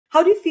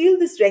How do you feel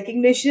this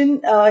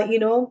recognition,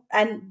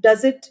 and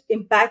does it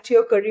impact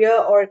your career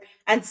or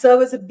and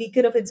serve as a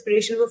beacon of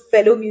inspiration for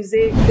fellow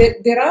music?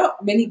 There are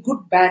many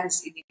good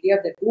bands in India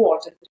that do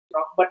alternative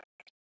rock, but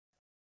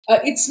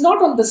it's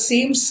not on the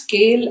same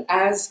scale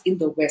as in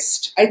the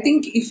West. I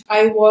think if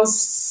I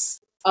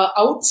was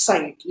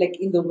outside, like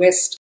in the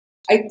West,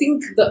 I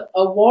think the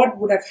award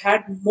would have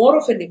had more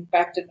of an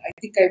impact, and I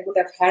think I would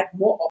have had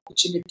more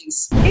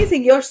opportunities.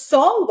 Amazing. Your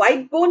song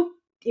Whitebone,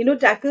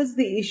 tackles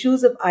the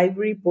issues of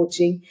ivory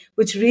poaching,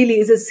 which really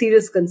is a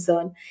serious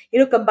concern.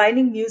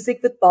 Combining music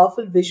with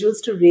powerful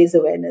visuals to raise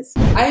awareness.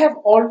 I have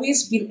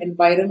always been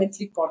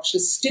environmentally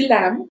conscious, still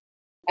am,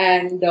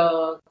 and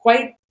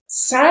quite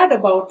sad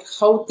about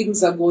how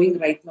things are going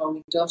right now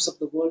in terms of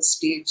the world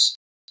stage,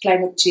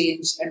 climate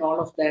change, and all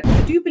of that.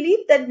 Do you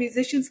believe that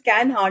musicians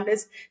can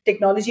harness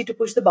technology to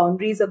push the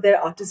boundaries of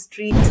their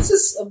artistry? This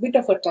is a bit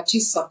of a touchy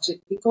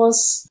subject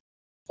because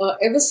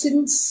ever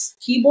since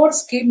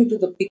keyboards came into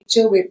the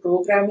picture where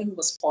programming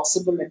was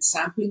possible and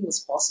sampling was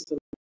possible,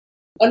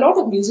 a lot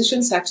of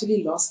musicians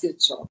actually lost their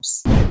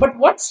jobs. But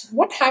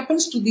what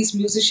happens to these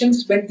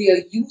musicians when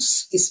their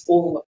use is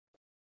over?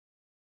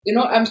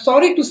 I'm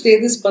sorry to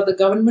say this, but the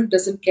government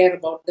doesn't care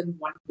about them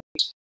one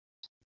bit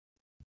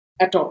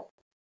at all.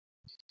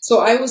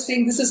 So I was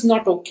saying this is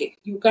not okay.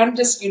 You can't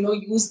just,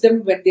 use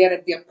them when they are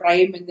at their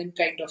prime and then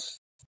kind of,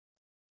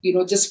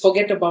 just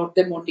forget about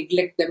them or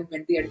neglect them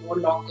when they are no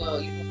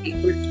longer,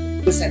 able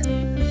to present.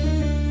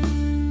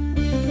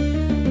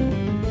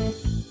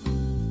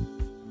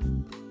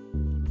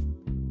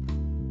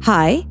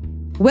 Hi,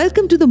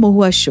 welcome to the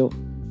Mohua Show.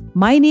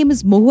 My name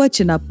is Mohua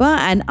Chinappa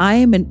and I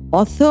am an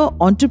author,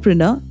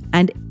 entrepreneur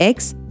and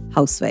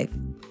ex-housewife.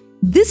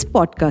 This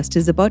podcast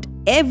is about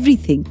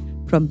everything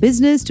from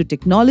business to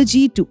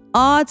technology to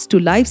arts to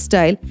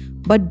lifestyle,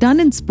 but done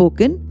and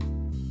spoken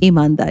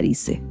ईमानदारी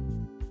से.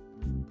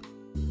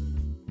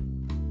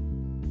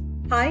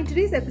 Hi, in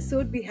today's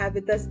episode, we have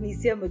with us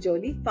Neecia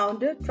Majolly,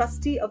 founder,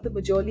 trustee of the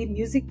Majolly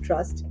Music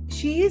Trust.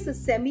 She is a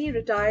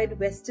semi-retired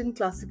Western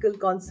classical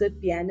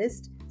concert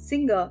pianist,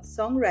 singer,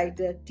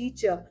 songwriter,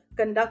 teacher,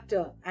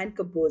 conductor, and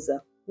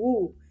composer.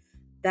 Ooh,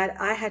 that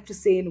I had to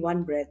say in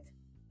one breath.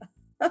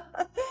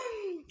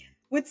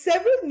 With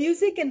several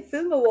music and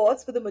film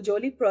awards for the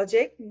Majolly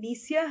project,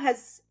 Neecia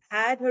has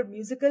had her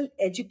musical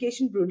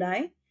education in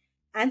Brunei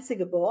and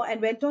Singapore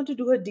and went on to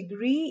do her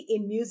degree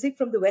in music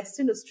from the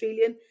Western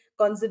Australian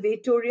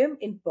Conservatorium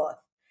in Perth.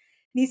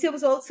 Neecia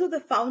was also the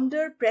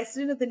founder,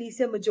 president of the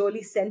Neecia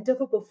Majolly Centre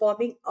for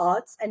Performing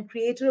Arts and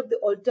creator of the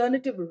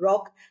alternative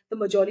rock, the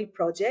Majolly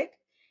Project.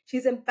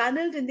 She's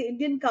empaneled in the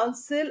Indian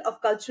Council of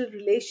Cultural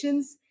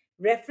Relations,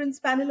 reference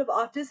panel of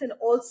artists, and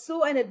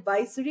also an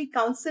advisory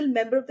council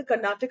member of the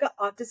Karnataka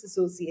Artists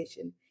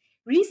Association.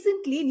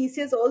 Recently,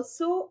 Neecia has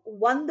also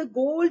won the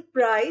gold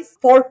prize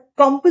for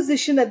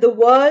composition at the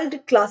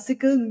World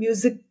Classical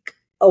Music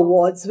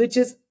Awards, which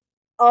is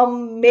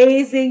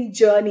amazing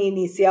journey,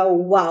 Neecia.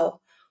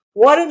 Wow.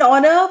 What an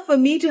honor for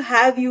me to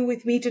have you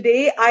with me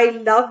today. I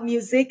love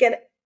music, and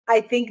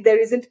I think there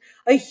isn't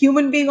a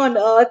human being on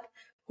earth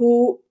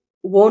who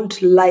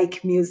won't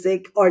like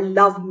music or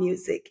love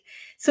music.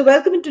 So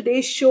welcome in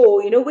today's show.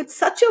 With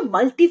such a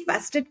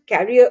multifaceted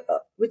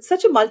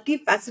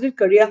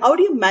career, how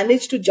do you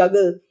manage to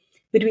juggle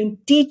between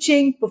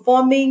teaching,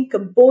 performing,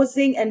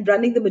 composing, and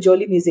running the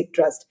Majolly Music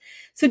Trust?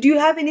 So do you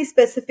have any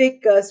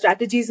specific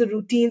strategies or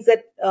routines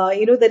that,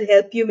 that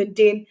help you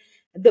maintain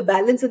the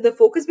balance and the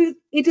focus? Because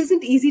it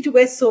isn't easy to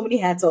wear so many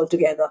hats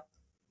altogether.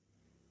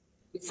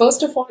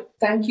 First of all,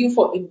 thank you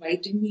for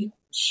inviting me on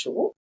the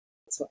show.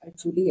 So I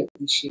truly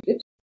appreciate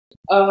it.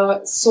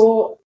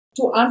 So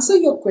to answer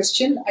your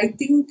question, I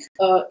think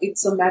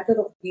it's a matter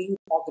of being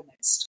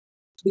organized.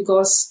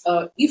 Because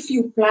if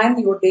you plan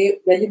your day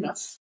well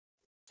enough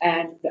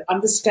and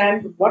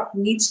understand what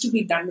needs to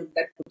be done in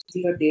that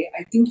particular day,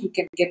 I think you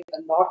can get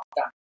a lot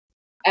done.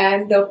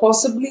 And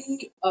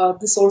possibly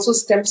this also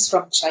stems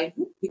from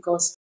childhood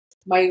because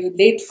my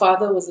late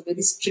father was a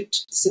very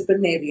strict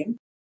disciplinarian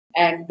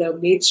and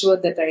made sure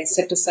that I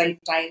set aside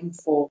time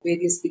for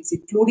various things,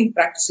 including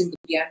practicing the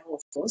piano,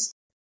 of course.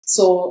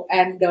 So,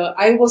 and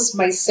I was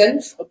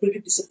myself a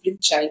pretty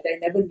disciplined child. I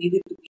never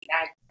needed to be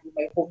nagged to do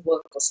my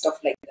homework or stuff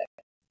like that.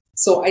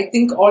 So I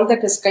think all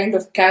that has kind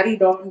of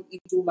carried on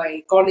into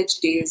my college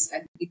days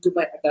and into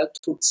my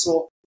adulthood.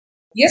 So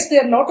yes,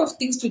 there are a lot of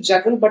things to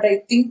juggle, but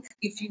I think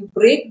if you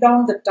break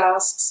down the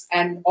tasks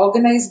and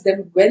organize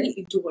them well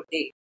into a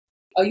day,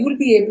 you'll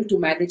be able to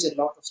manage a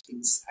lot of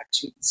things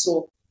actually.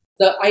 So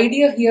the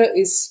idea here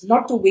is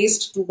not to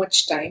waste too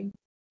much time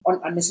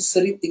on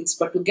unnecessary things,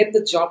 but to get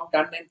the job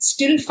done and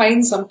still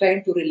find some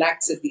time to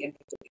relax at the end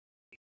of the day.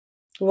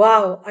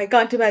 Wow, I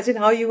can't imagine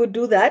how you would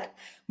do that.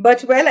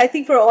 But well, I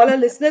think for all our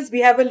listeners,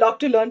 we have a lot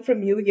to learn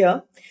from you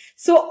here.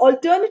 So,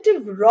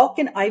 alternative rock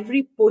and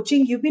ivory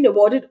poaching, you've been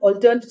awarded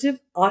Alternative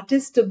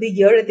Artist of the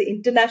Year at the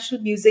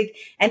International Music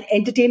and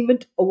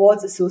Entertainment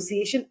Awards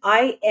Association,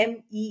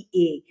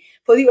 IMEA,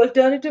 for the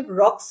alternative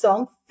rock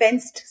song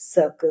Fenced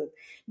Circle.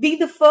 Being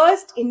the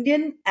first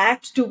Indian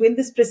act to win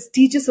this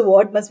prestigious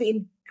award must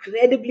be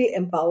incredibly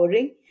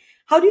empowering.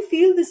 How do you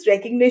feel this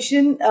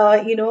recognition,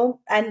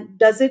 and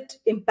does it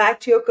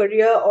impact your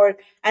career or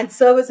and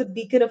serve as a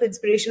beacon of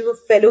inspiration for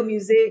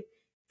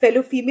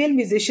fellow female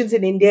musicians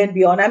in India and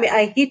beyond? I mean,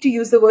 I hate to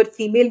use the word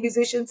female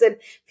musicians and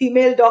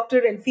female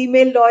doctor and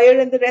female lawyer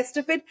and the rest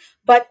of it,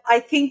 but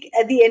I think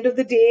at the end of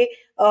the day,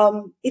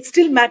 it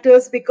still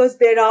matters because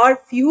there are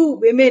few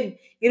women,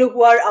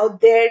 who are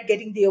out there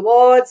getting the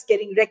awards,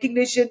 getting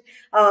recognition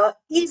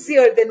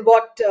easier than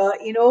what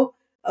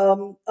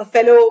a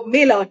fellow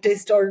male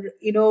artist or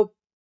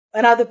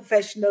another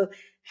professional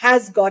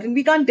has got, and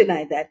we can't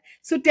deny that.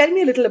 So tell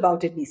me a little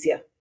about it,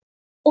 Neecia.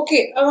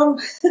 Okay.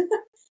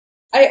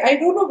 I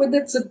don't know whether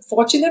it's a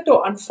fortunate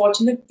or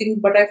unfortunate thing,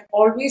 but I've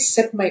always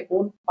set my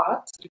own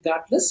path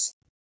regardless.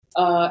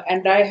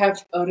 And I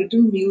have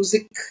written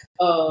music,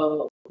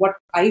 what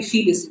I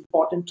feel is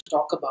important to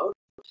talk about.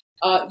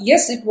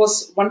 Yes, it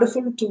was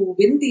wonderful to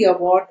win the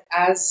award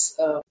as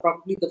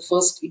probably the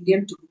first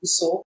Indian to do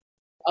so.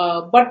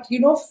 But,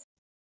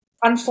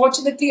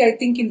 unfortunately, I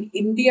think in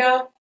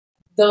India,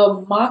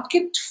 the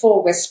market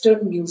for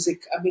Western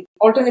music, I mean,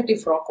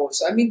 alternative rock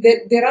also. I mean,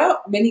 there are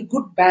many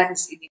good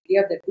bands in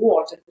India that do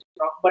alternative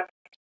rock, but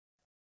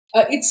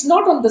it's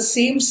not on the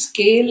same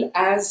scale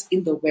as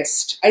in the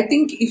West. I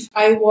think if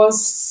I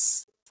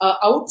was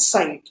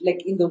outside,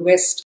 like in the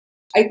West,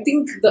 I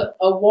think the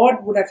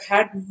award would have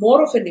had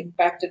more of an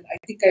impact and I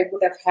think I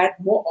would have had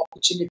more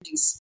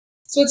opportunities.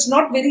 So it's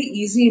not very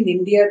easy in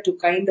India to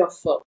kind of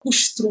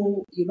push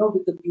through,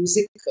 with the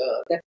music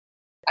that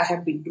I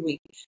have been doing.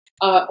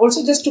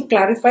 Also, just to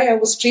clarify, I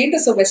was trained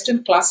as a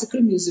Western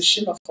classical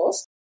musician, of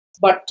course,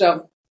 but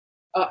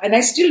and I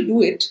still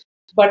do it.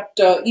 But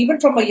even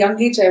from a young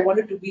age, I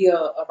wanted to be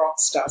a rock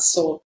star.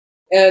 So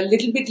a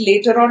little bit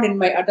later on in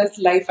my adult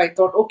life, I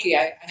thought, okay,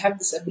 I have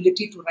this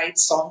ability to write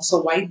songs,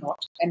 so why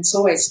not? And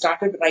so I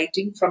started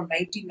writing from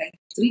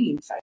 1993, in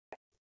fact,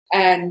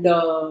 and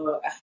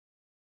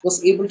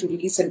was able to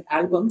release an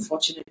album,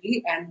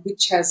 fortunately, and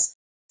which has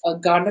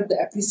garnered the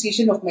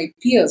appreciation of my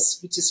peers,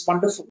 which is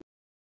wonderful.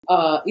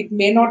 It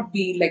may not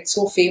be like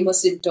so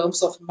famous in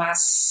terms of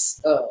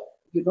mass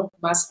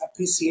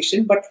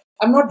appreciation, but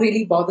I'm not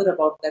really bothered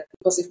about that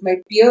because if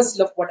my peers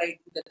love what I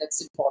do, then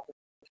that's important.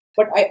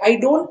 But I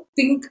don't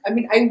think, I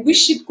mean, I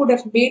wish it could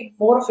have made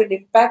more of an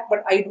impact,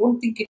 but I don't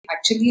think it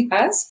actually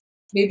has.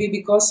 Maybe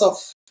because of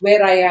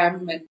where I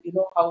am and,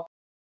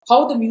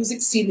 how the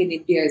music scene in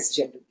India is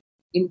generally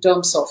in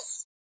terms of,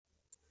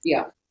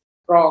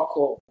 rock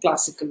or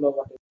classical or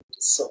whatever it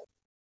is. So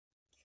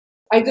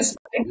I just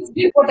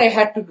did what I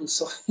had to do.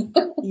 So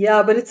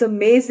Yeah, but it's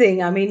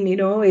amazing. I mean,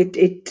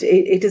 it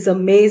is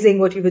amazing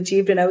what you've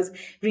achieved. And I was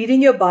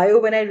reading your bio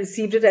when I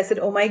received it. I said,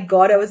 "Oh my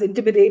God," I was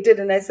intimidated,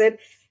 and I said,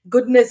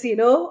 "Goodness,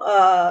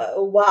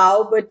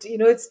 wow!" But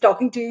it's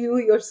talking to you.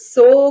 You're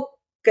so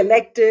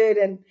collected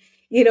and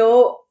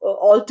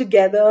all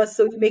together.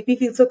 So you make me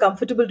feel so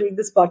comfortable doing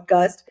this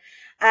podcast.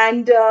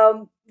 And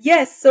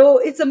yes, so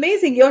it's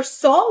amazing. Your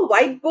song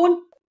 "White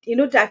Bone"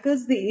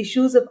 tackles the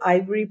issues of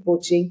ivory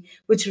poaching,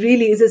 which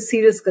really is a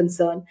serious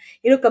concern,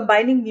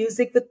 combining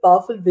music with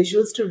powerful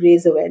visuals to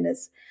raise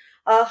awareness.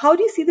 How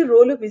do you see the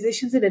role of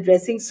musicians in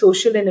addressing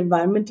social and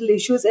environmental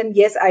issues? And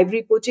yes,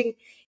 ivory poaching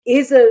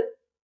is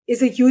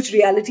a huge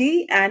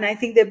reality, and I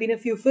think there have been a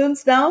few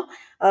films now.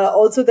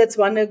 Also, that's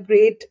won a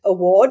great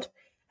award,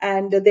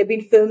 and there have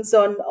been films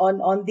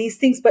on these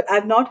things. But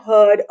I've not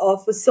heard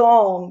of a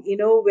song,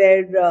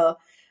 where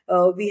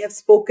we have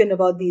spoken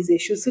about these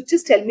issues. So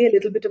just tell me a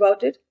little bit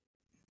about it.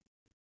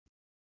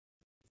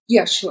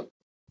 yeah, sure.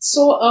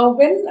 So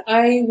when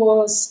I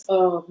was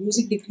a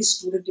music degree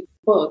student in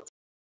Perth,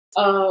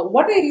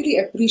 what I really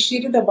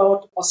appreciated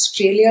about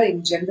Australia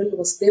in general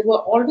was they were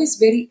always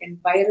very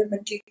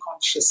environmentally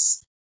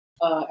conscious.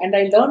 And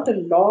I learned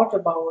a lot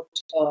about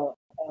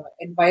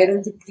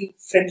environmentally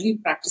friendly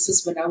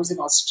practices when I was in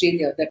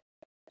Australia that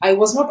I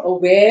was not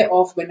aware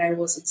of when I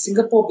was in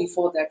Singapore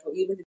before that, or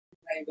even in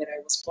Brunei where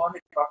I was born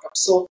and brought up.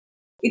 So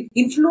it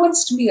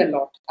influenced me a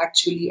lot,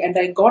 actually. And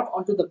I got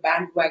onto the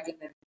bandwagon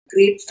and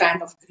great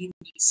fan of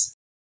Greenpeace.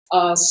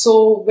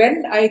 So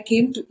when I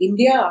came to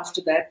India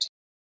after that,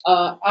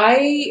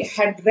 I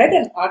had read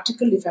an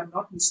article, if I'm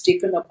not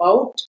mistaken,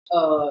 about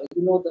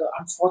the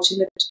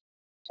unfortunate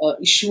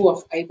issue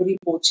of ivory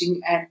poaching,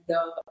 and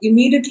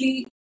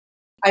immediately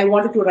I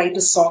wanted to write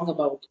a song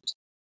about it.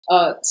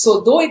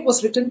 So though it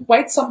was written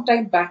quite some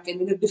time back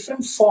and in a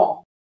different form,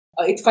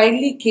 it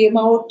finally came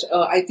out,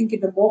 I think,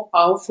 in a more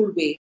powerful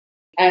way.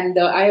 And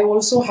I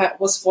also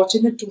was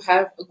fortunate to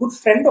have a good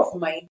friend of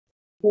mine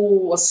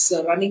who was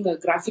running a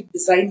graphic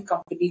design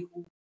company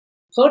who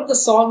heard the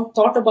song,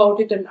 thought about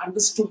it, and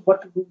understood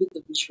what to do with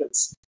the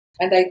visuals.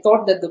 And I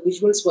thought that the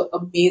visuals were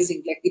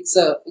amazing. Like it's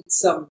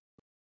a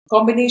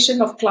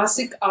combination of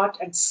classic art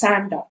and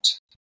sand art.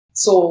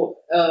 So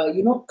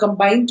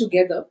combined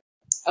together,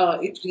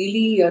 it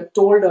really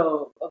told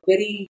a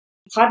very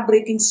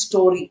heartbreaking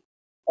story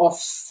of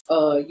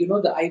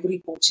the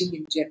ivory poaching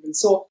in general.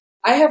 So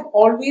I have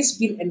always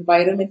been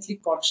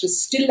environmentally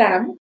conscious, still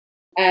am,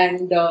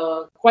 and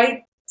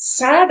quite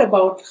sad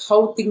about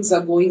how things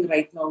are going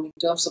right now in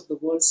terms of the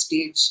world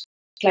stage,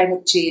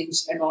 climate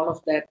change, and all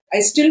of that.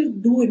 I still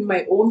do in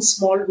my own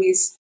small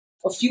ways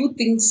a few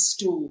things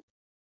to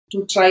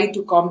try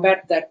to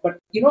combat that. But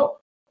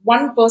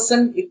one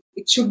person,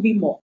 it should be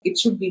more. It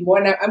should be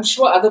more, and I'm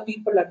sure other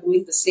people are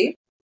doing the same.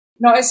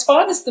 Now, as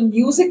far as the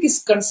music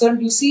is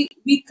concerned, you see,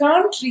 we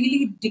can't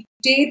really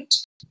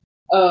dictate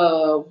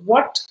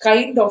what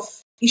kind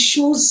of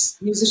issues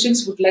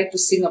musicians would like to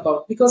sing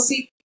about. Because,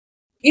 see,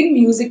 in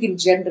music in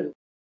general,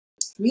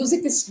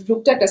 music is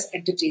looked at as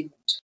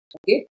entertainment.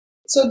 Okay,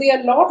 so there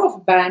are a lot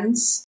of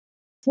bands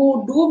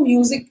who do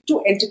music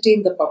to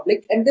entertain the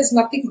public, and there's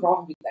nothing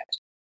wrong with that.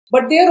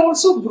 But there are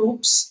also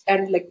groups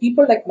and like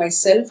people like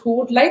myself who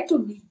would like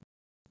to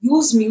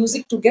use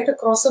music to get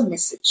across a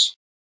message,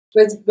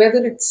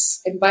 whether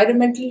it's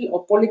environmental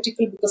or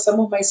political, because some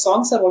of my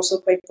songs are also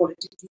quite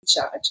politically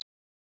charged,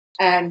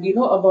 and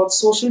about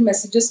social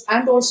messages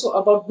and also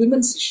about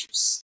women's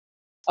issues.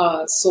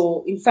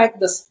 So, in fact,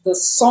 the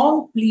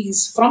song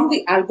 "Please" from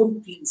the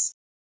album "Please"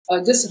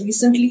 just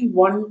recently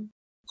won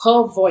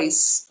Her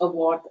Voice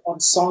Award on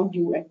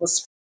Songdue and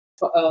was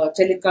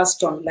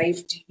telecast on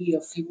live TV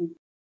a few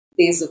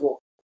days ago,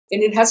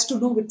 and it has to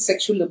do with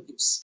sexual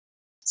abuse.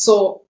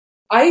 So,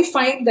 I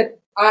find that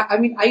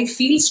I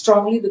feel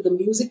strongly that the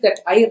music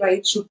that I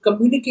write should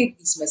communicate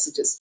these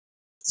messages.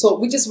 So,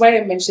 which is why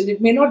I mentioned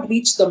it may not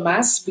reach the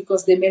mass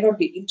because they may not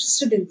be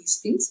interested in these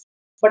things.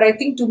 But I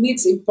think to me,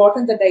 it's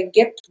important that I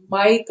get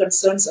my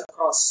concerns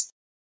across.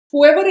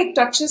 Whoever it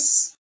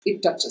touches,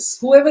 it touches.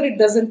 Whoever it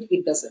doesn't,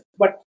 it doesn't.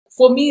 But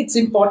for me, it's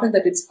important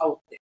that it's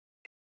out there.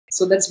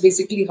 So that's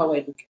basically how I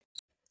look at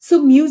it.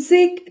 So,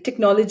 music,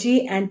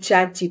 technology, and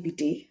chat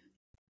GPT.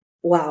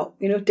 Wow,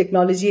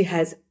 technology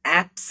has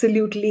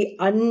absolutely,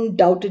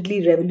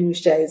 undoubtedly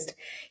revolutionized,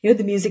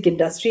 the music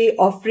industry,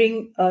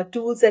 offering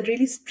tools that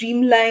really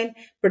streamline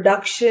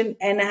production,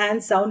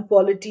 enhance sound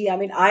quality. I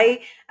mean,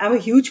 I am a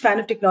huge fan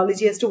of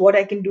technology as to what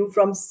I can do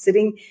from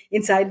sitting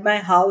inside my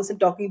house and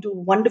talking to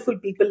wonderful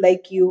people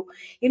like you,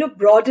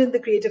 broaden the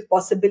creative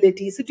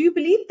possibilities. So, do you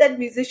believe that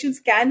musicians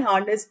can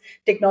harness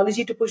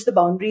technology to push the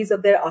boundaries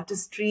of their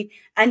artistry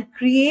and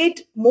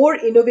create more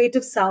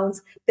innovative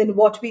sounds than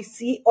what we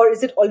see, or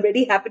is it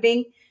already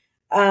happening?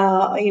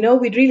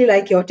 We'd really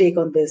like your take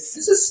on this.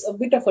 This is a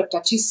bit of a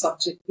touchy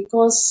subject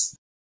because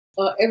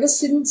ever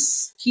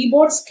since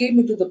keyboards came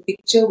into the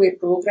picture where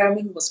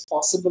programming was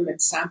possible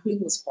and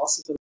sampling was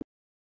possible,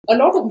 a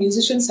lot of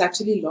musicians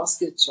actually lost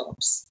their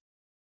jobs.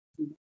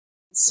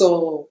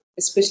 So,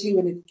 especially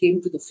when it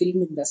came to the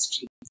film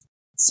industry.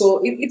 So,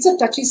 it's a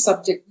touchy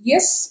subject.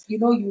 Yes,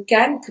 you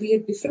can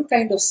create different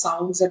kind of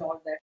sounds and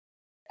all that.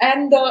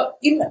 And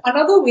in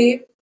another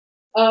way,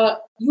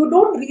 you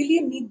don't really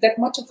need that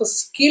much of a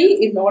skill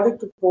in order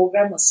to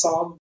program a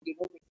song, when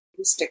you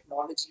use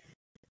technology.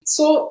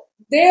 So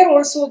there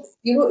also,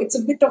 it's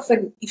a bit of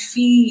an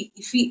iffy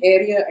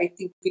area, I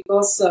think,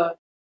 because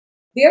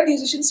there are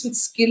musicians with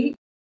skill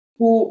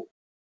who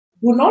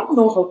do not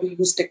know how to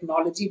use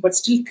technology but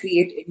still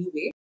create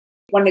anyway.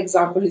 One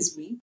example is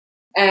me.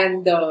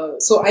 And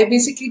so I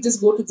basically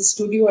just go to the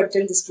studio and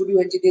tell the studio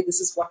engineer, this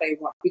is what I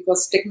want,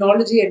 because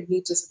technology and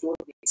me just don't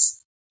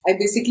mix. I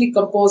basically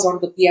compose on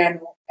the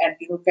piano and,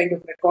 kind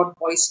of record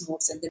voice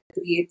notes and then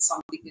create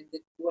something and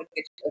then go and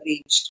get it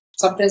arranged.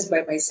 Sometimes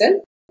by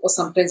myself or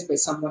sometimes by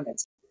someone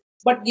else.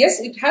 But yes,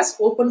 it has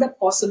opened up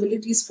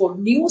possibilities for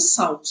new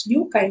sounds,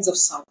 new kinds of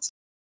sounds.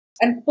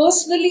 And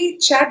personally,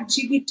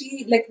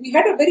 ChatGPT, like we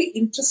had a very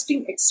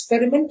interesting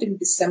experiment in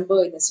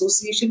December in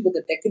association with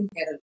the Deccan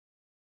Herald,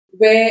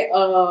 where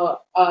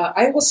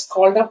I was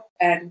called up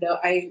and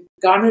I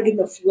garnered in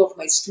a few of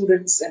my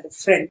students and a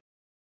friend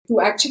to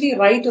actually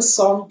write a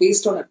song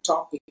based on a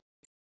topic.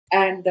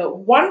 And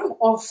one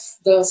of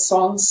the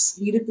songs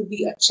needed to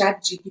be a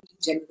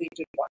ChatGPT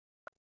generated one.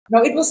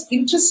 Now, it was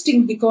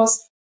interesting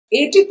because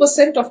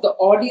 80% of the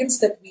audience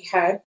that we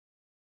had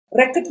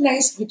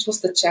recognized which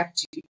was the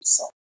ChatGPT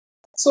song.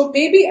 So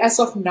maybe as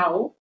of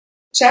now,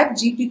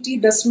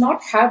 ChatGPT does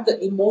not have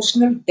the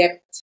emotional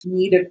depth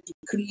needed to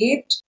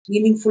create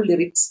meaningful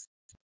lyrics.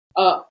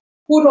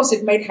 Who knows,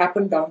 it might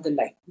happen down the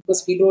line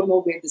because we don't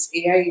know where this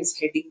AI is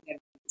heading and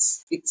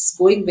it's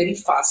going very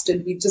fast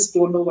and we just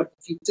don't know what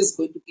the future is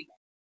going to be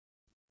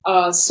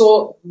like.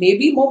 So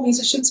maybe more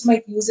musicians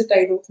might use it,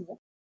 I don't know.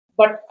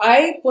 But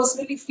I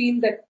personally feel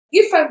that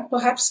if I'm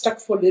perhaps stuck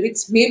for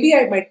lyrics, maybe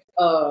I might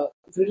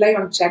rely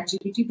on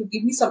ChatGPT to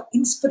give me some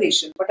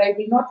inspiration, but I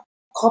will not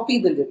copy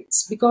the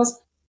lyrics because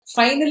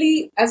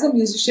finally, as a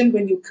musician,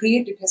 when you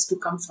create, it has to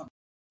come from,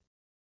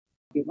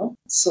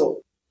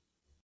 So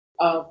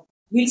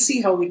we'll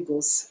see how it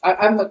goes.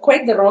 I'm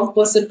quite the wrong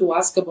person to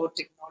ask about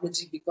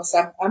technology because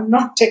I'm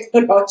not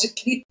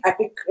technologically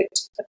adequate.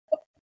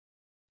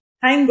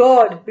 Thank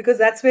God, because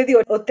that's where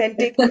the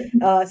authentic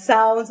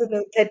sounds and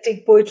the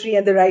authentic poetry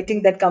and the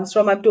writing that comes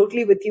from. I'm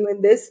totally with you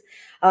in this.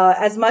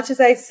 As much as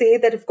I say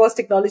that, of course,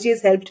 technology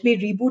has helped me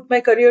reboot my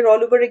career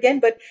all over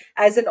again, but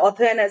as an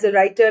author and as a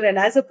writer and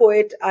as a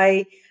poet,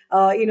 I,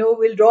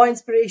 will draw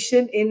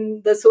inspiration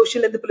in the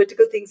social and the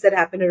political things that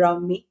happen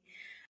around me.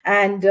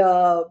 And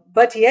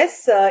but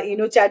yes,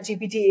 chat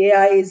gpt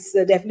AI is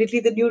definitely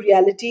the new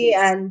reality,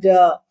 Yes. and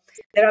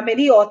there are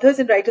many authors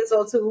and writers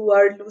also who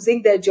are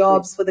losing their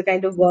jobs Yes. for the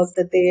kind of work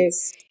that they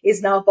Yes.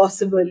 is now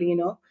possible.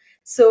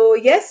 So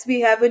yes, we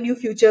have a new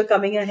future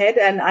coming ahead,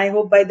 and I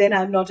hope by then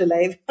I'm not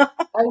alive.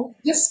 I would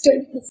just tell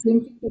the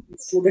same thing to the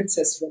students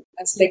as well.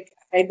 As like,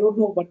 I don't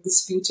know what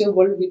this future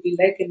world will be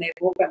like, and I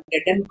hope I'm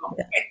dead and gone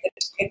by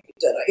the time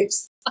it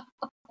arrives.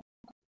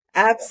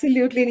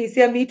 Absolutely,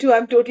 Neecia. Me too.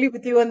 I'm totally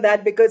with you on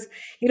that because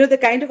the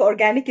kind of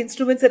organic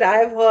instruments that I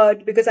have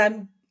heard, because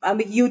I'm a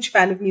huge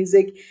fan of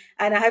music,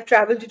 and I have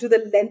traveled to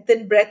the length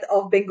and breadth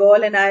of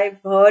Bengal, and I've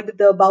heard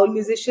the Baul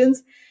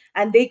musicians,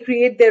 and they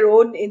create their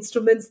own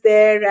instruments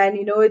there, and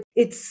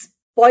it's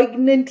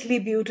poignantly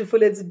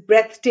beautiful. It's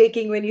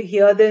breathtaking when you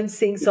hear them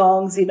sing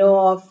songs,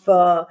 of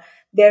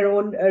their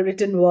own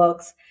written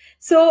works.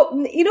 So,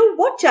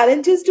 what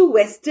challenges do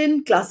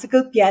Western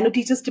classical piano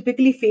teachers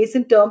typically face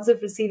in terms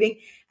of receiving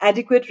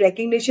adequate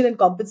recognition and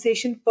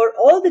compensation for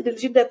all the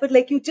diligent effort,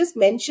 like you just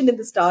mentioned in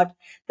the start,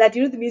 that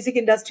the music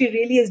industry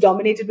really is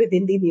dominated with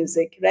Hindi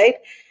music, right?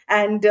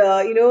 And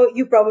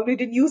you probably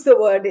didn't use the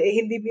word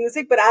Hindi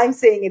music, but I'm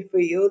saying it for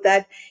you,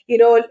 that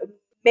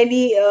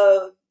many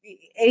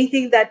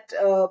anything that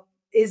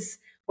is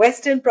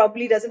Western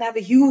probably doesn't have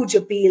a huge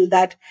appeal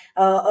that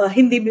a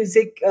Hindi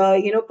music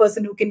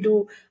person who can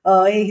do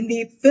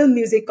Hindi film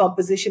music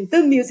composition.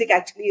 Film music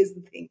actually is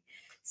the thing.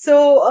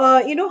 So,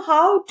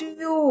 how do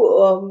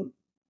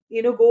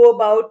you, go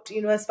about,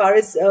 as far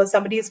as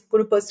somebody is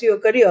going to pursue a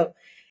career,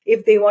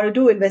 if they want to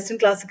do in Western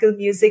classical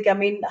music, I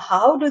mean,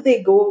 how do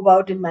they go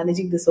about in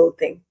managing this whole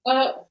thing?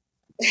 Uh,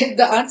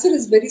 the answer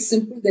is very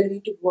simple. They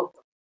need to work.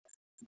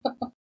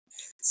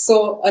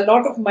 So a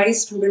lot of my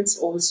students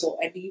also,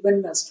 and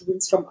even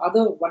students from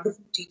other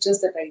wonderful teachers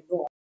that I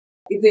know,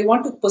 if they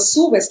want to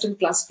pursue Western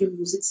classical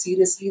music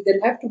seriously,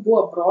 they'll have to go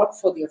abroad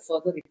for their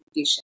further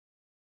education.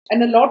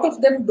 And a lot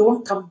of them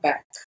don't come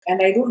back.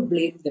 And I don't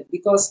blame them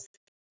because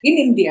in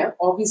India,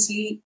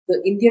 obviously,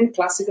 the Indian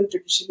classical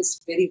tradition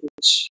is very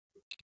rich.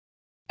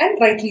 And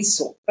rightly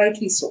so,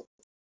 rightly so.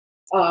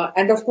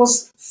 And of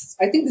course,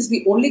 I think this is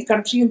the only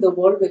country in the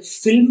world where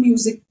film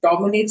music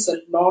dominates a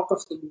lot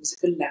of the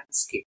musical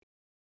landscape.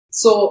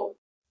 So,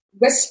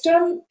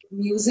 Western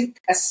music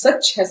as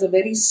such has a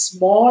very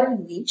small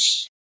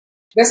niche.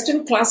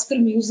 Western classical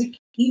music,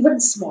 even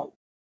small.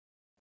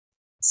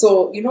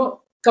 So,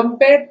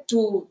 compared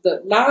to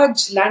the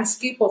large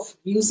landscape of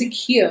music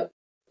here,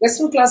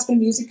 Western classical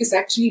music is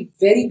actually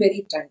very,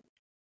 very tiny.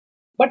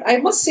 But I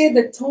must say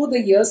that through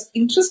the years,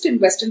 interest in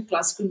Western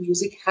classical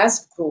music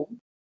has grown.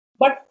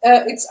 But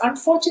it's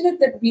unfortunate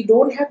that we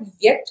don't have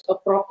yet a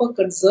proper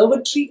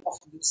conservatory of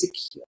music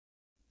here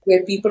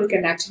where people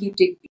can actually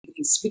take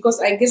degrees because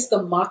I guess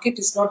the market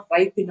is not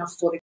ripe enough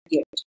for it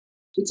yet,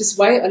 which is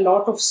why a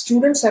lot of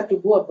students have to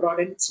go abroad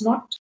and it's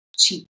not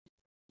cheap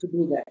to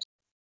do that.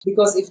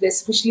 Because if they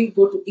especially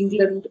go to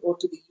England or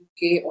to the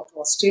UK or to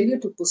Australia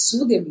to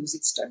pursue their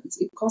music studies,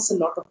 it costs a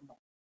lot of money.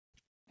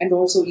 And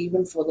also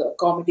even for the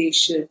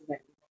accommodation and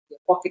the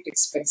pocket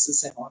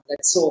expenses and all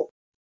that. So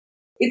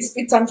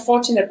it's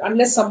unfortunate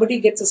unless somebody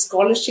gets a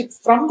scholarship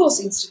from those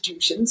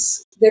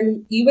institutions,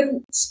 then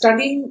even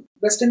studying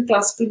Western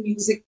classical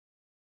music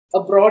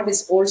abroad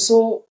is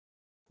also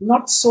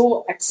not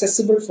so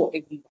accessible for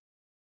everyone.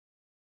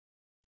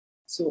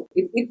 So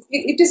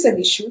it is an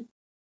issue.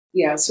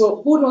 Yeah.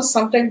 So who knows,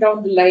 sometime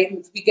down the line,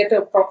 if we get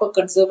a proper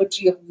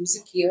conservatory of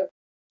music here,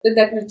 then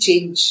that will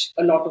change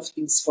a lot of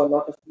things for a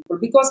lot of people.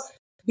 Because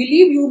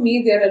believe you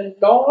me, there are a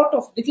lot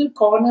of little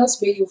corners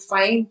where you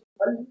find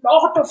a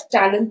lot of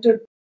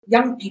talented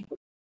young people.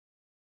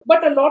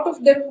 But a lot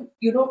of them,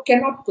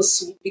 cannot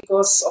pursue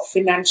because of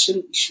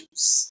financial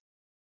issues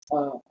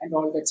and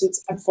all that. So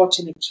it's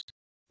unfortunate.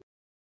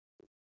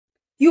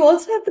 You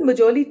also have the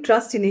Majolly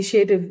Trust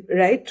initiative,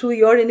 right? Through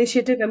your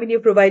initiative, I mean, you're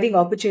providing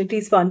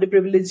opportunities for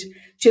underprivileged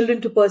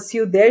children to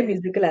pursue their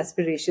musical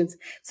aspirations.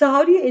 So,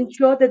 how do you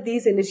ensure that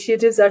these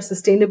initiatives are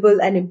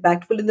sustainable and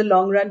impactful in the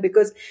long run?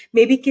 Because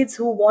maybe kids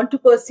who want to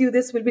pursue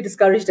this will be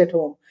discouraged at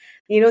home.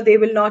 They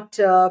will not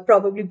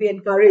probably be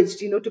encouraged,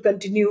 to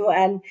continue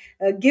and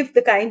give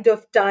the kind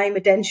of time,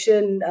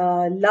 attention,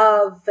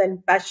 love,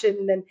 and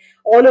passion, and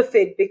all of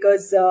it,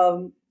 because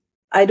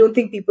I don't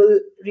think people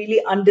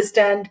really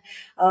understand.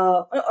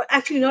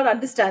 Actually, not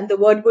understand. The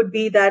word would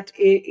be that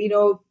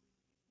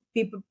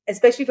people,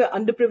 especially for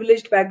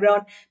underprivileged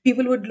background,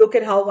 people would look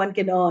at how one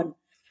can earn.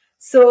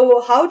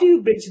 So, how do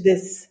you bridge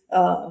this,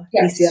 Yeah.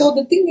 Neecia? So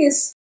the thing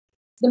is,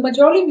 the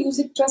Majolly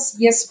Music Trust,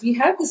 yes, we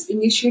have this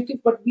initiative,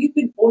 but we've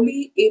been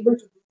only able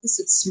to do this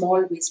in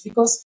small ways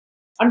because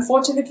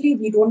unfortunately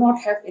we do not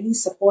have any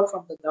support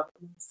from the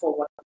government for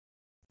what.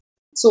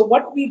 So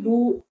what we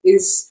do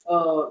is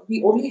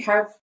we only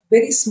have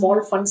very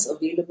small funds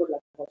available,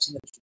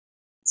 unfortunately.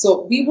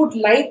 So we would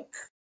like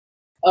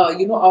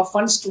our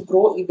funds to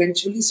grow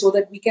eventually so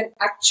that we can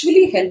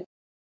actually help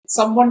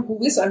someone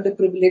who is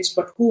underprivileged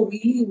but who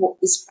really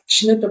is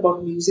passionate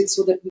about music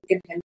so that we can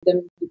help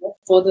them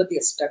further their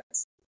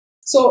studies.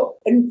 So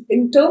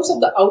in terms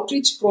of the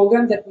outreach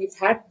program that we've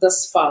had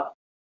thus far,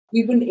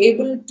 we've been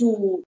able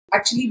to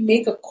actually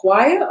make a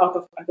choir out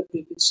of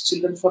underprivileged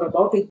children for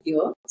about a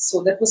year.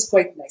 So that was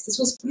quite nice. This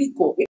was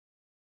pre-COVID.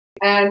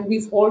 And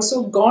we've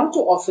also gone to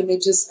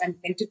orphanages and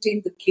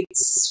entertained the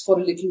kids for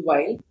a little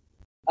while.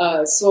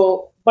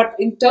 But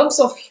in terms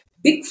of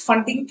big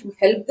funding to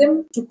help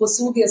them to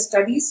pursue their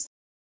studies,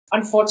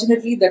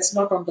 unfortunately, that's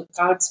not on the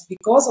cards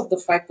because of the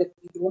fact that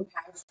we don't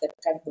have that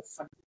kind of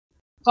funding.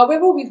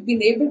 However, we've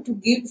been able to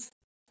give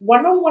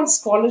one-on-one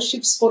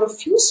scholarships for a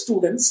few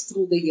students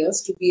through the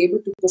years to be able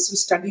to pursue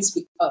studies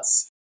with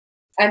us.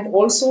 And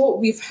also,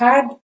 we've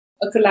had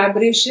a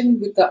collaboration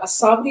with the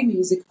Asavri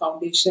Music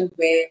Foundation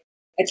where,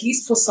 at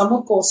least for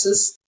summer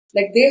courses,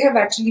 like they have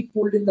actually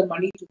pulled in the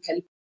money to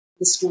help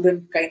the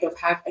student kind of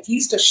have at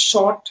least a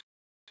short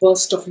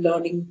burst of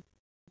learning,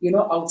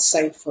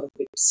 outside for a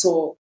bit.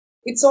 So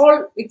it's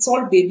all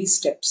baby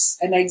steps.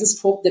 And I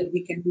just hope that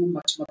we can do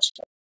much, much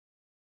better.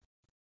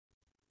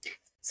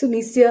 So,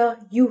 Neecia,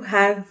 you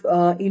have,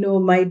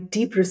 my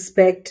deep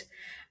respect.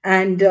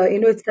 And,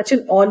 it's such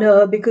an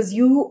honor because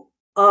you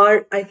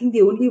are, I think,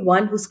 the only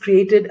one who's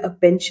created a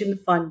pension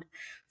fund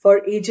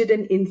for aged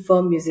and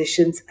infirm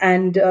musicians.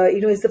 And,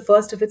 it's the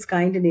first of its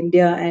kind in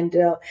India. And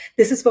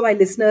this is for my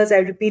listeners. I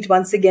repeat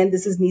once again,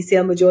 this is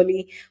Neecia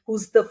Majolly,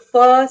 who's the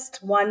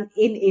first one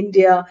in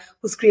India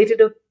who's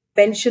created a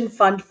pension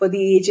fund for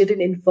the aged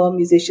and infirm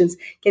musicians.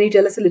 Can you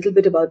tell us a little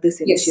bit about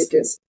this initiative?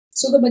 Yes.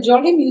 So the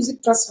Majolly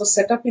Music Trust was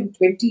set up in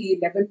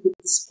 2011 with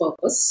this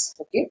purpose,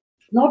 okay?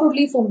 Not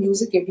only for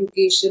music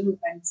education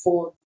and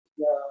for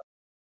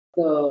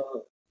the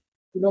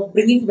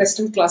bringing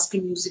Western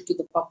classical music to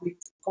the public,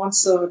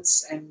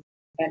 concerts and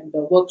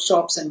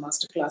workshops and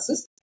master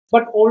classes,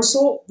 but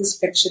also this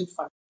pension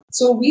fund.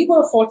 So we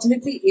were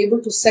fortunately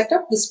able to set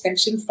up this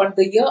pension fund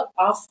the year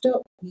after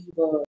we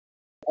were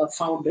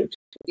founded,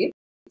 okay?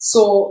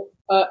 So,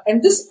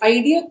 and this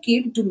idea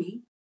came to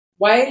me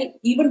while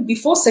even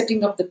before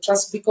setting up the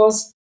trust,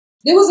 because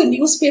there was a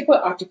newspaper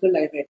article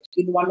I read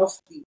in one of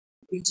the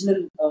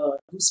regional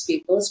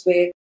newspapers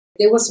where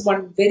there was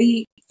one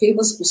very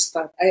famous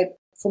ustad, I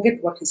forget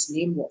what his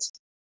name was,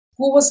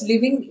 who was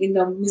living in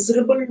a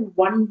miserable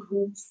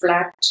one-room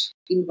flat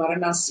in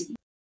Varanasi.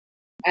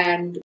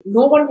 And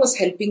no one was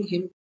helping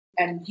him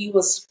and he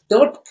was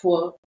dirt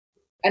poor.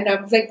 And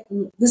I was like,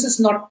 this is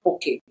not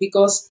okay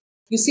because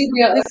you see,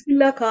 we are...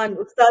 Bismillah Khan,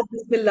 Ustad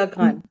Bismillah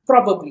Khan.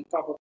 Probably.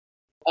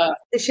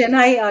 The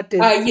Chennai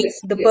artist. Yes.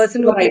 The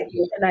person who right.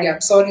 Chennai. Yeah,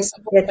 sorry.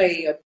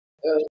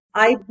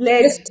 I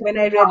bled when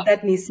I read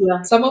that,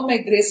 Neecia. Some of my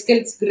gray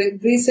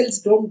cells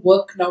don't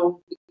work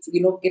now,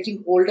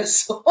 getting older.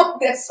 So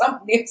there's some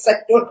names I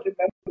don't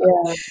remember.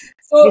 Yeah.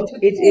 So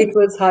it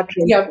was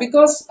heart-wrenching. Yeah,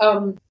 because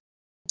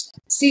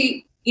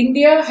see,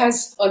 India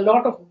has a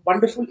lot of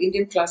wonderful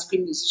Indian classical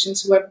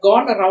musicians who have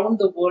gone around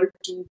the world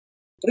to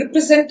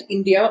represent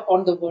India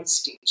on the world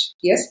stage.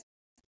 Yes.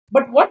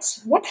 But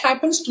what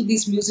happens to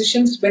these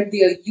musicians when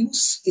their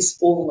use is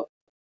over?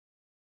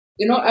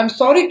 I'm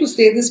sorry to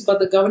say this, but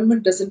the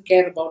government doesn't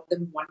care about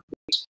them one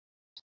bit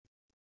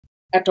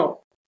at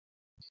all.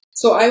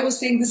 So I was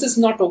saying this is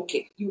not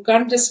okay. You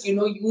can't just,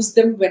 use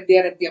them when they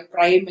are at their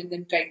prime and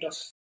then kind of,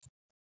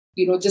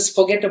 just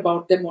forget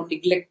about them or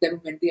neglect them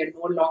when they are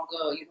no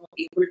longer,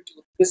 able to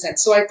represent.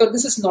 So I thought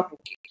this is not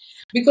okay.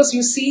 Because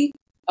you see,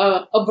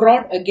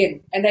 abroad again,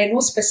 and I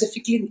know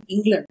specifically in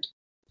England,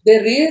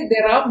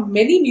 there are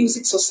many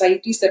music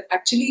societies that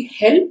actually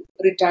help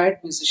retired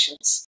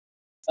musicians,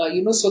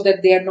 so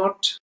that they are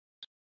not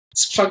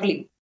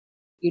struggling,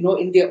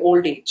 in their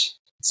old age.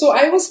 So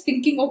I was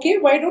thinking, okay,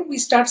 why don't we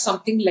start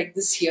something like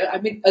this here? I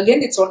mean,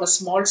 again, it's on a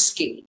small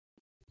scale,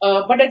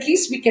 but at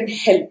least we can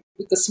help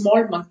with a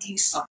small monthly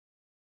sum.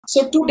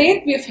 So to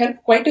date, we have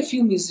helped quite a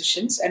few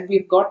musicians and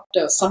we've got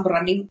some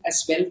running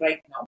as well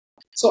right now.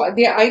 So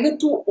they are either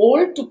too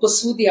old to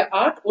pursue their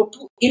art or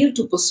too ill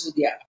to pursue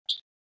their art.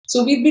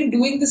 So we've been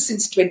doing this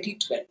since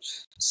 2012.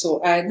 So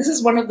this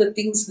is one of the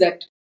things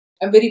that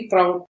I'm very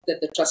proud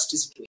that the trust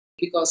is doing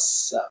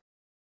because,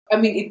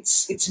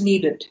 it's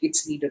needed.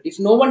 It's needed. If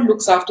no one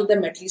looks after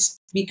them, at least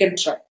we can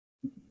try.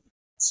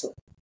 So.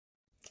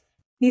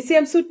 Neecia,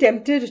 I'm so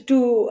tempted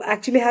to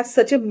actually have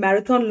such a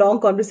marathon long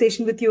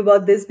conversation with you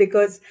about this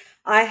because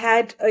I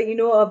had,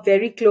 a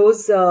very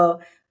close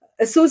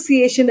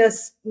association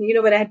as,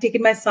 when I had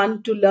taken my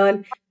son to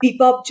learn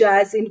bebop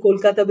jazz in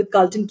Kolkata with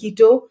Carlton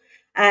Keto.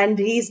 And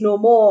he's no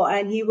more.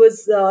 And he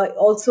was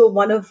also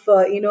one of,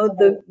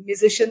 the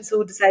musicians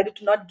who decided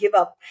to not give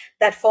up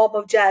that form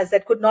of jazz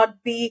that could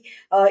not be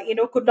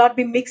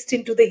mixed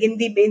into the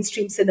Hindi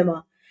mainstream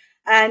cinema.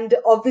 And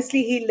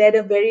obviously he led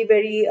a very,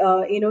 very,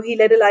 he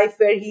led a life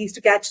where he used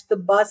to catch the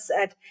bus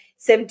at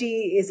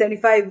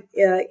 75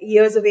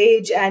 years of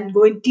age and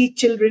go and teach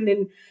children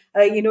in,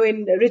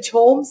 in rich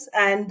homes.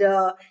 And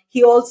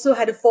he also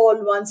had a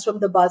fall once from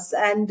the bus.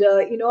 And,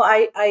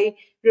 I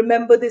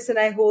remember this and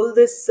I hold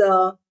this,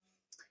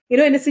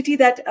 in a city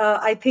that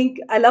I think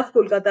I love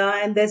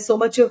Kolkata and there's so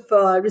much of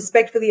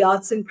respect for the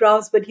arts and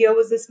crafts. But here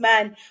was this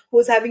man who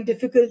was having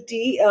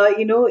difficulty,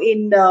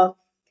 in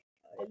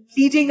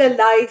leading a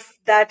life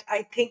that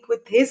I think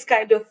with his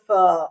kind of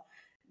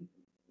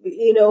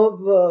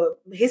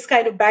his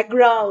kind of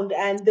background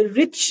and the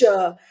rich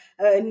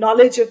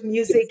knowledge of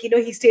music.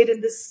 He stayed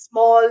in this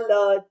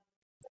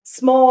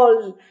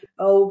small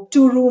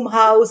 2-room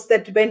house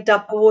that went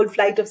up a whole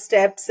flight of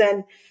steps,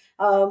 and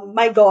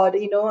my God,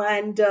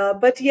 and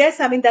but yes,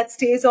 I mean, that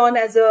stays on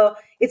as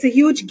it's a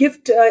huge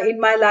gift in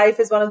my life,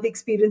 as one of the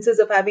experiences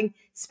of having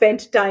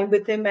spent time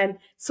with him. And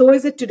so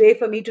is it today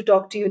for me to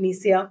talk to you,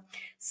 Neecia.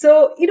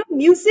 So,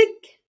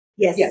 music.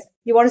 Yeah. Yes,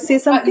 you want to say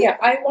something? Yeah,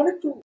 I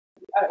wanted to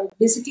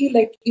basically,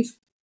 like, if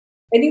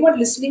anyone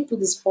listening to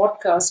this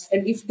podcast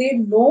and if they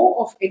know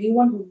of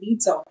anyone who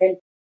needs our help,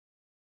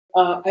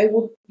 I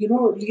would,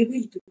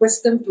 really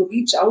request them to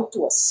reach out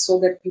to us so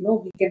that,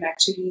 we can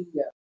actually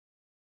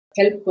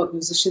help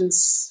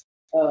musicians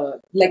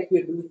like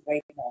we're doing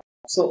right now.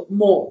 So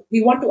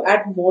we want to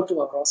add more to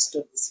our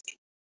roster, basically.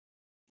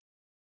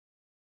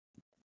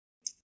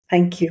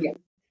 Thank you. Yeah.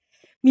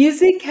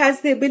 Music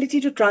has the ability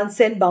to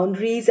transcend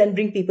boundaries and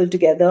bring people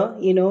together.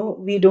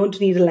 We don't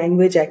need a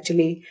language,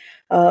 actually.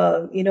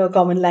 A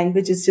common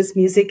language is just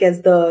music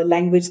as the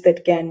language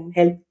that can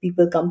help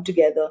people come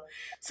together.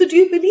 So, do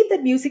you believe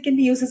that music can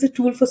be used as a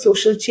tool for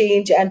social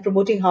change and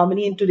promoting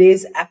harmony in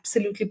today's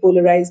absolutely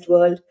polarized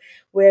world,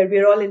 where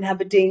we're all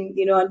inhabiting,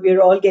 and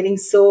we're all getting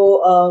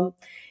so,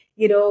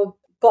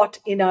 caught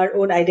in our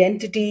own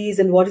identities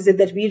and what is it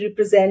that we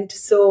represent?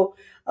 So,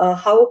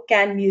 how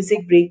can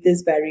music break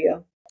this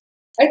barrier?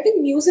 I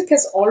think music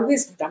has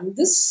always done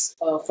this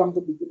from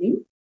the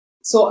beginning.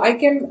 So I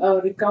can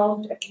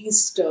recount at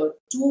least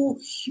two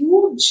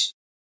huge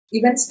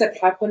events that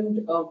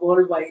happened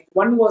worldwide.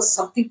 One was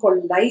something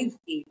called Live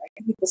Aid. I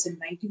think it was in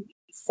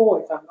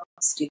 1984, if I'm not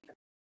mistaken.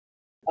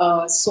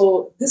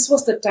 So this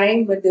was the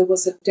time when there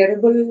was a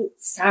terrible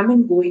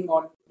famine going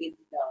on in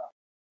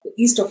the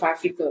east of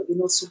Africa,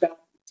 Sudan,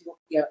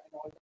 Ethiopia, and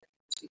all that.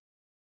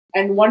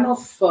 And one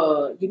of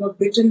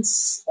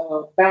Britain's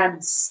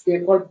bands,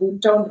 they're called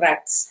Boomtown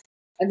Rats,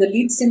 and the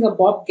lead singer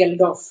Bob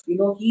Geldof,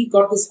 he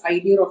got this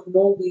idea of,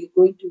 no, we're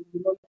going to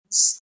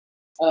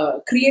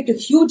create a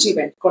huge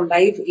event called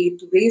Live Aid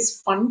to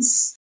raise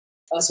funds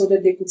so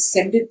that they could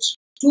send it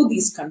to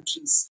these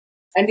countries.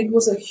 And it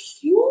was a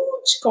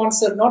huge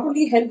concert, not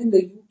only held in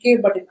the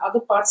UK but in other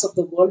parts of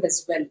the world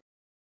as well,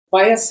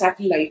 via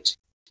satellite,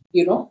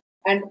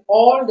 and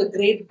all the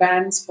great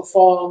bands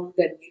performed,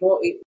 and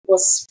it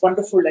was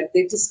wonderful, and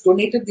they just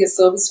donated their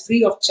service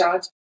free of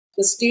charge.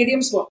 The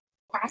stadiums were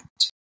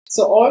packed,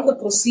 so all the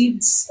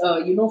proceeds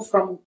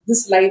from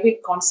this Live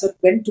Aid concert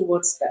went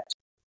towards that.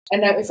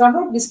 And if I'm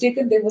not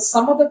mistaken, there was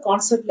some other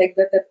concert like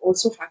that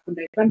also happened.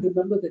 I can't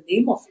remember the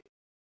name of it,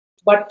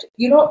 but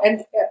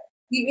and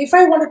if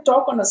I want to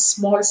talk on a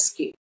small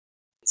scale,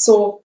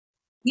 so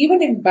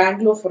even in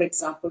Bangalore, for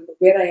example,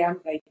 where I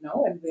am right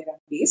now and where I'm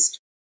based,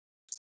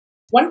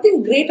 one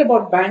thing great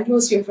about Bangalore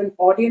is you have an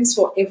audience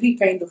for every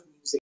kind of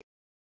music.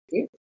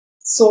 Okay?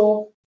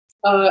 So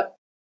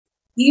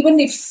even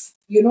if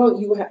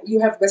you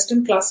have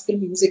Western classical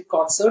music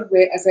concert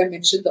where, as I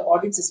mentioned, the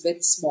audience is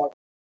very small,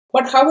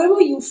 but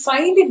however, you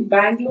find in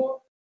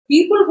Bangalore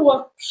people who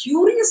are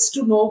curious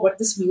to know what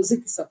this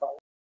music is about.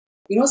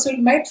 So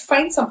you might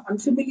find some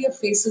unfamiliar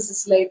faces.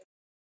 It's like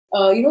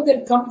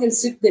they'll come, they'll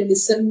sit, they'll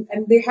listen,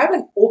 and they have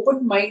an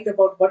open mind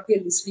about what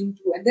they're listening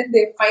to, and then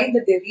they find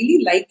that they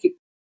really like it.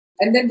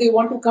 And then they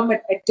want to come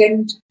and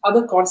attend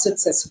other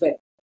concerts as well.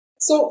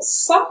 So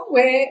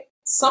somewhere,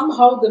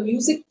 somehow, the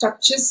music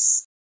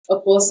touches a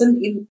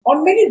person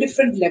on many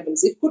different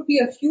levels. It could be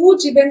a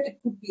huge event, it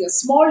could be a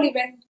small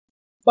event,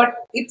 but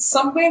it's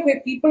somewhere where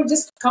people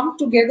just come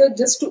together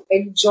just to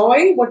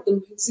enjoy what the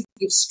music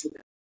gives to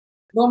them.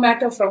 No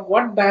matter from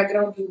what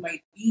background you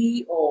might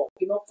be, or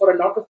for a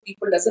lot of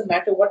people, doesn't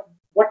matter what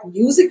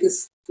music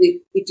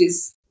it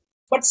is,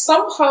 but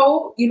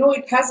somehow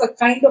it has a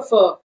kind of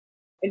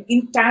an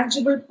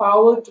intangible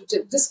power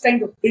to just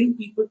kind of bring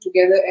people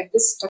together and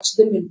just touch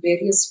them in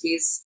various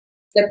ways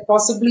that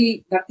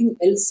possibly nothing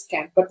else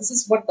can. But this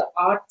is what the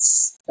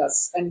arts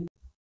does. And,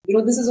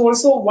 this is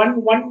also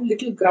one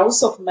little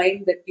grouse of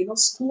mine that,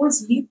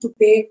 schools need to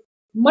pay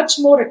much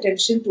more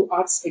attention to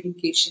arts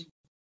education,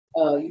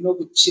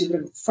 with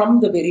children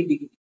from the very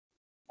beginning,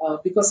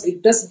 because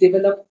it does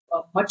develop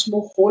a much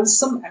more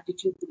wholesome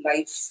attitude to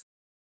life.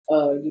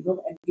 And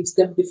gives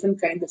them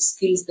different kind of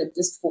skills than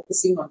just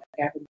focusing on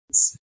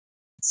academics.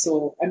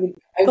 So, I mean,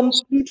 I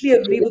completely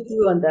agree with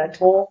you on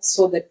that. More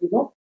so that,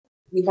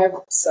 we have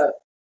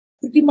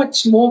pretty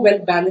much more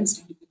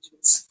well-balanced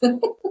individuals.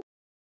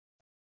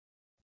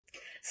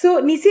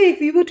 So, Neecia, if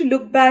we were to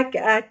look back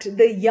at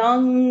the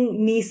young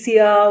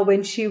Neecia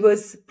when she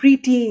was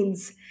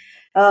pre-teens,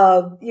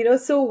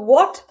 so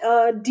what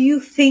do you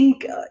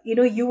think,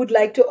 you would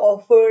like to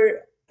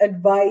offer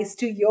advice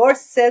to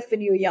yourself when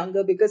you were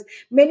younger? Because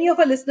many of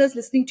our listeners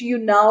listening to you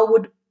now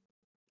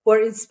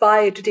were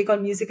inspired to take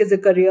on music as a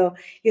career,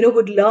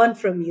 would learn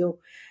from you.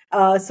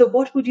 So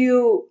what would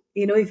you,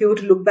 if you were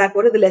to look back,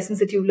 what are the lessons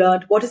that you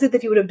learned? What is it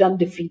that you would have done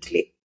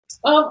differently?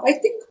 I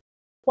think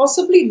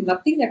possibly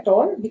nothing at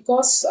all,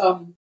 because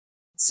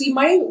See,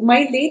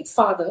 my late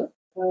father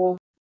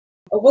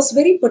was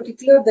very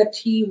particular that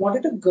he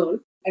wanted a girl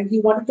and he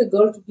wanted a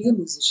girl to be a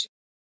musician.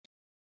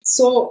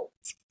 So,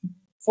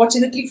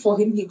 fortunately for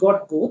him, he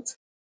got both.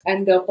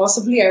 And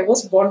possibly I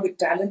was born with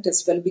talent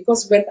as well,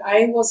 because when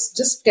I was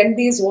just 10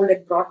 days old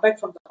and brought back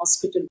from the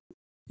hospital,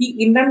 he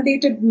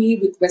inundated me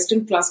with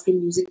Western classical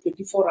music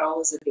 24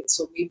 hours a day.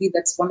 So maybe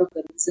that's one of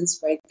the reasons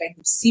why it kind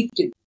of seeped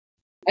in.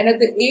 And at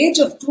the age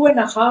of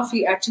 2.5,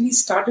 he actually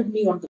started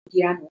me on the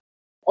piano,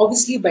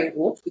 obviously by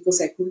rote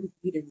because I couldn't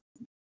read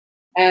anything.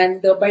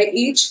 And by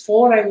age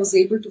 4, I was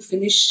able to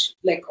finish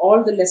like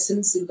all the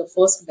lessons in the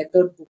first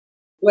method book,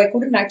 though I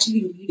couldn't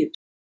actually read it.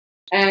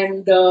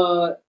 And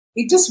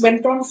it just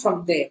went on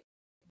from there.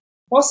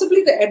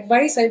 Possibly the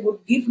advice I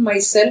would give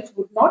myself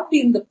would not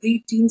be in the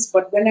pre-teens,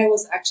 but when I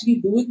was actually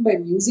doing my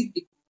music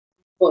degree,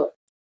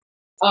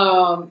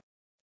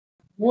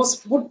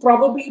 would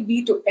probably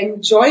be to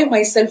enjoy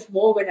myself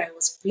more when I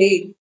was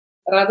playing,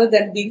 rather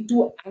than being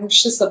too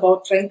anxious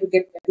about trying to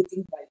get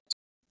everything right.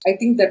 I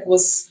think that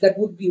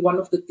would be one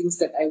of the things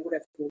that I would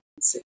have told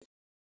myself.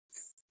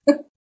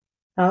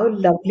 How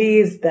lovely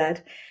is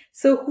that?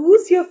 So,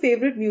 who's your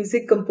favorite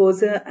music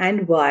composer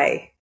and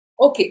why?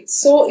 Okay,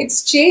 so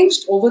it's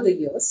changed over the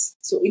years.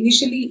 So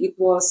initially it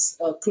was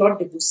Claude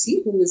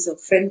Debussy, who is a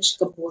French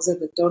composer at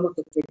the turn of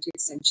the 20th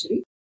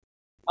century.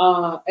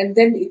 And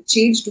then it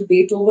changed to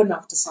Beethoven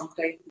after some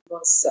time,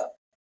 because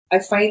I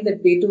find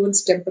that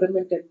Beethoven's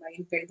temperament and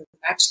mine kind of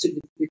matched a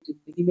little bit in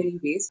many, many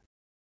ways.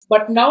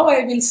 But now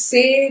I will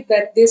say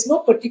that there's no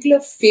particular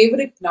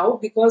favorite now,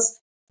 because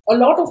a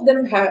lot of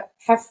them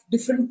have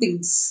different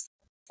things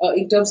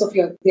in terms of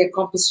their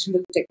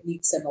compositional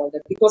techniques and all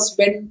that. Because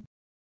when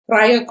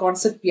prior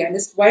concert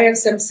pianist, why I'm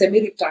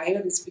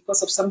semi-retired is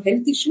because of some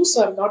health issues,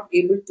 so I'm not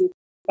able to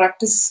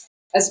practice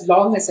as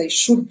long as I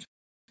should.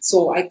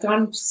 So I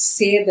can't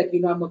say that,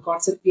 I'm a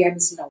concert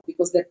pianist now,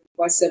 because that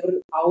requires several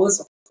hours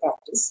of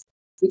practice,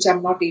 which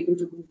I'm not able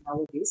to do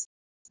nowadays.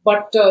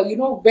 But,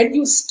 when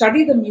you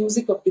study the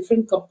music of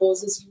different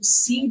composers, you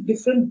see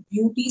different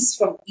beauties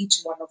from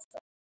each one of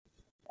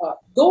them.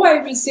 Though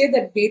I will say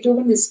that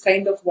Beethoven is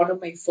kind of one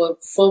of my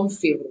firm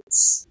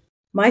favorites.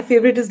 My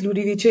favorite is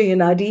Ludovico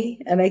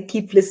Einaudi, and I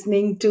keep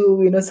listening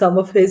to, some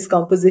of his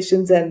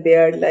compositions, and they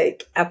are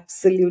like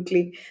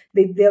absolutely,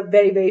 they are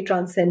very, very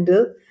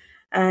transcendental.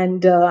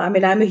 And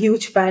I'm a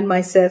huge fan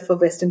myself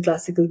of Western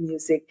classical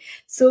music.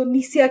 So,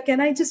 Neecia,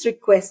 can I just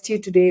request you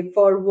today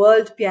for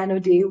World Piano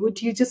Day?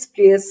 Would you just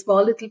play a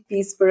small little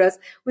piece for us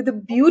with a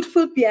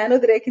beautiful piano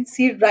that I can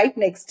see right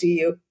next to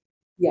you?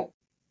 Yeah.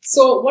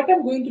 So what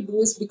I'm going to do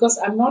is, because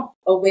I'm not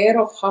aware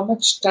of how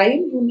much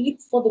time you need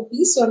for the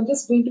piece, so I'm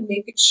just going to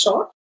make it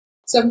short.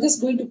 So I'm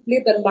just going to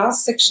play the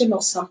last section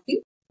of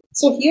something.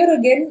 So here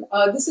again,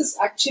 this is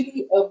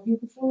actually a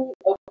beautiful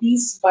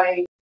piece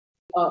by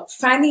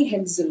Fanny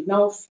Hensel.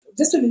 Now,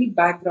 just a little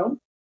background.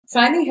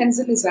 Fanny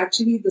Hensel is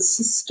actually the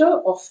sister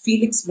of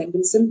Felix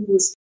Mendelssohn, who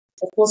is,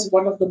 of course,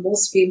 one of the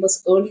most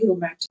famous early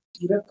Romantic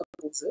era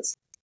composers.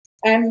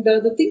 And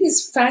the thing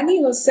is,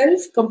 Fanny herself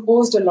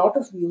composed a lot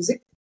of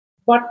music,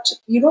 but,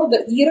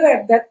 the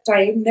era at that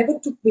time never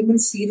took women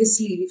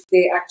seriously if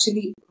they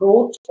actually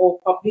wrote or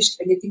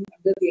published anything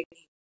under their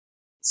name.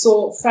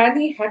 So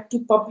Fanny had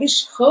to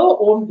publish her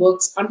own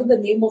works under the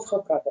name of her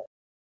brother,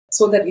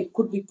 so that it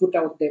could be put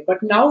out there.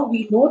 But now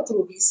we know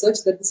through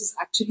research that this is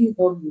actually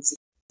her music.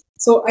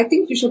 So I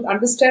think you should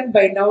understand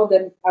by now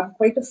that I'm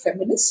quite a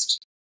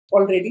feminist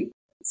already.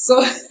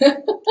 So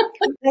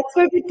that's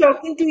why we're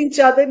talking to each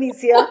other,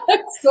 Neecia.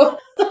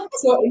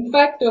 so in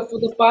fact, for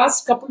the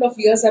past couple of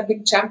years, I've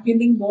been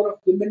championing more of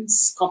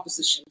women's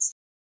compositions.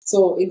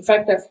 So in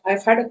fact,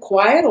 I've had a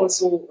choir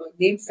also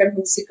named Fem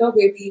Musica,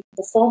 where we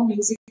perform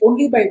music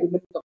only by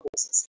women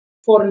composers,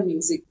 choral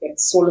music and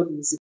solo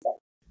music by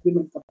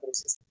women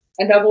composers.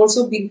 And I've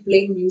also been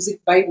playing music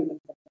by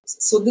women composers.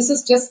 So this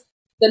is just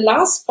the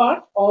last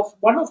part of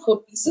one of her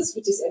pieces,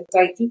 which is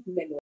entitled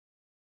Melody.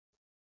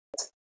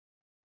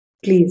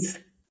 Please.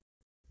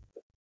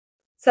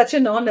 Such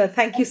an honor.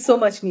 Thank you so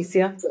much,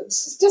 Neecia. So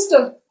it's just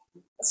a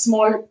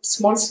small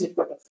snippet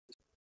of it.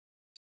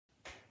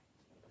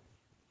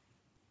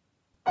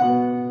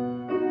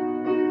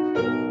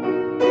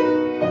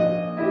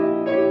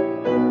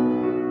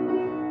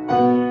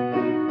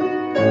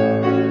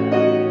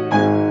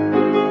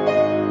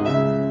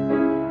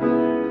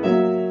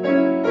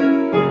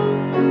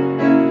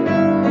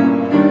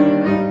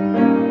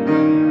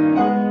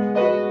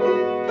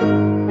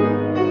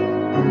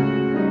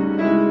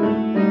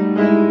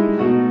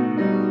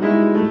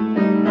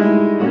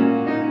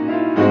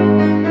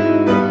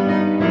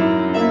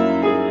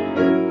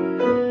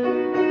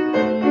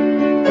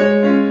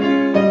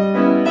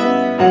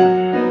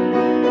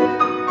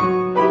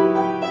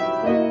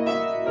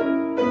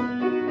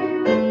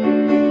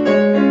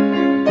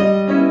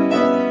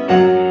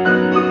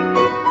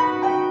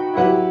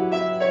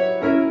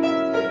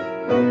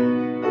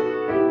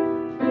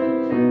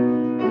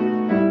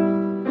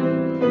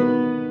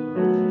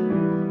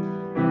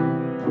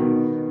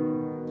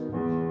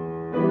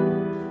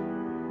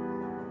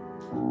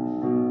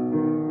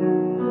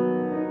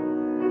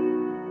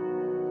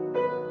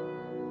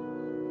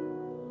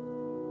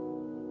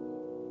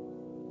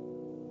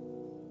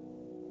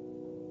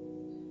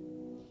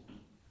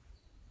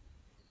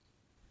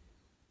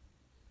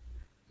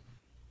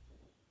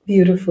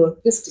 Beautiful.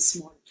 Just a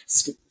small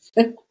story.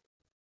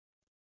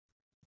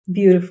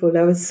 Beautiful.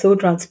 I was so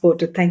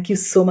transported. Thank you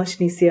so much,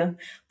 Neecia,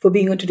 for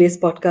being on today's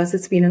podcast.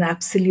 It's been an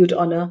absolute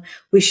honor.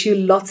 Wish you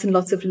lots and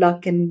lots of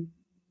luck and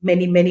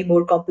many, many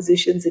more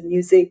compositions and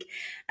music.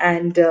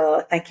 And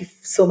thank you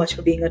so much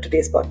for being on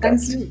today's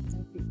podcast. Thank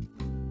you.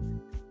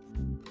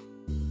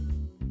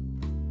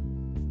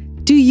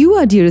 To you,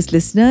 our dearest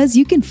listeners,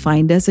 you can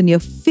find us on your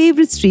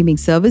favorite streaming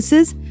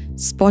services,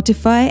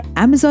 Spotify,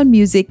 Amazon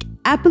Music,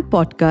 Apple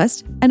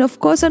Podcast, and of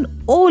course on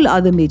all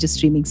other major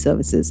streaming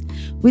services.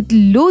 With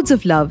loads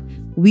of love,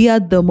 we are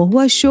The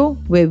Mohua Show,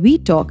 where we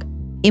talk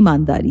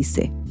ईमानदारी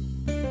से.